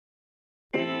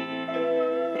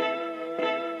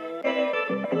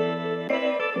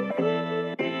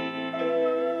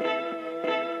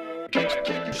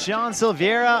Sean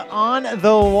Silveira on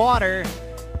the water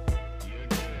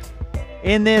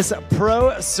in this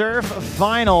Pro Surf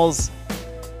Finals.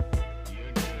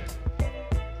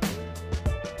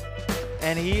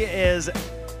 And he is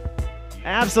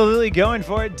absolutely going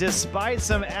for it despite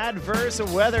some adverse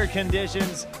weather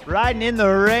conditions, riding in the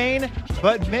rain,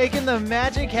 but making the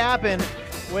magic happen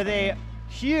with a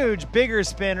huge bigger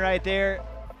spin right there,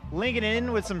 linking it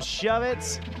in with some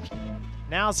shove-its.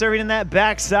 Now serving in that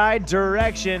backside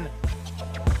direction.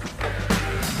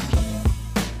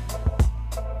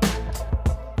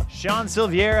 Sean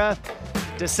Silveira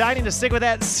deciding to stick with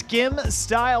that skim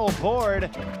style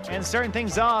board and starting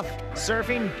things off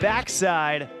surfing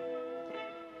backside.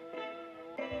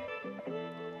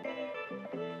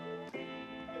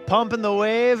 Pumping the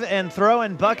wave and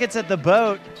throwing buckets at the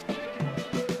boat.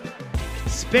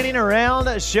 Spinning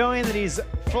around, showing that he's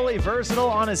fully versatile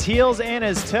on his heels and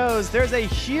his toes. There's a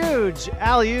huge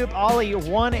alley-oop ollie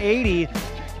 180.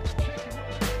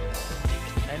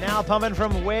 And now pumping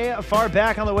from way far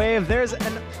back on the wave. There's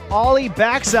an ollie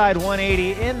backside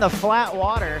 180 in the flat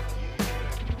water.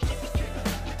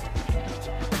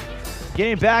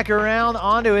 Getting back around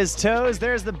onto his toes.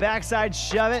 There's the backside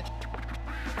shove it.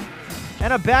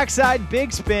 And a backside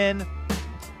big spin.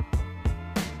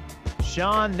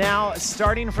 Sean now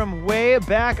starting from way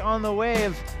back on the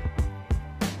wave.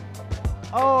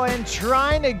 Oh, and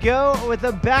trying to go with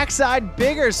a backside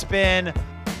bigger spin.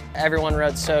 Everyone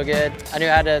rode so good. I knew I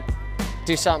had to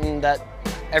do something that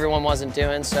everyone wasn't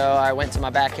doing, so I went to my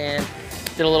backhand,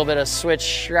 did a little bit of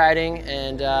switch riding,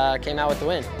 and came out with the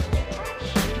win.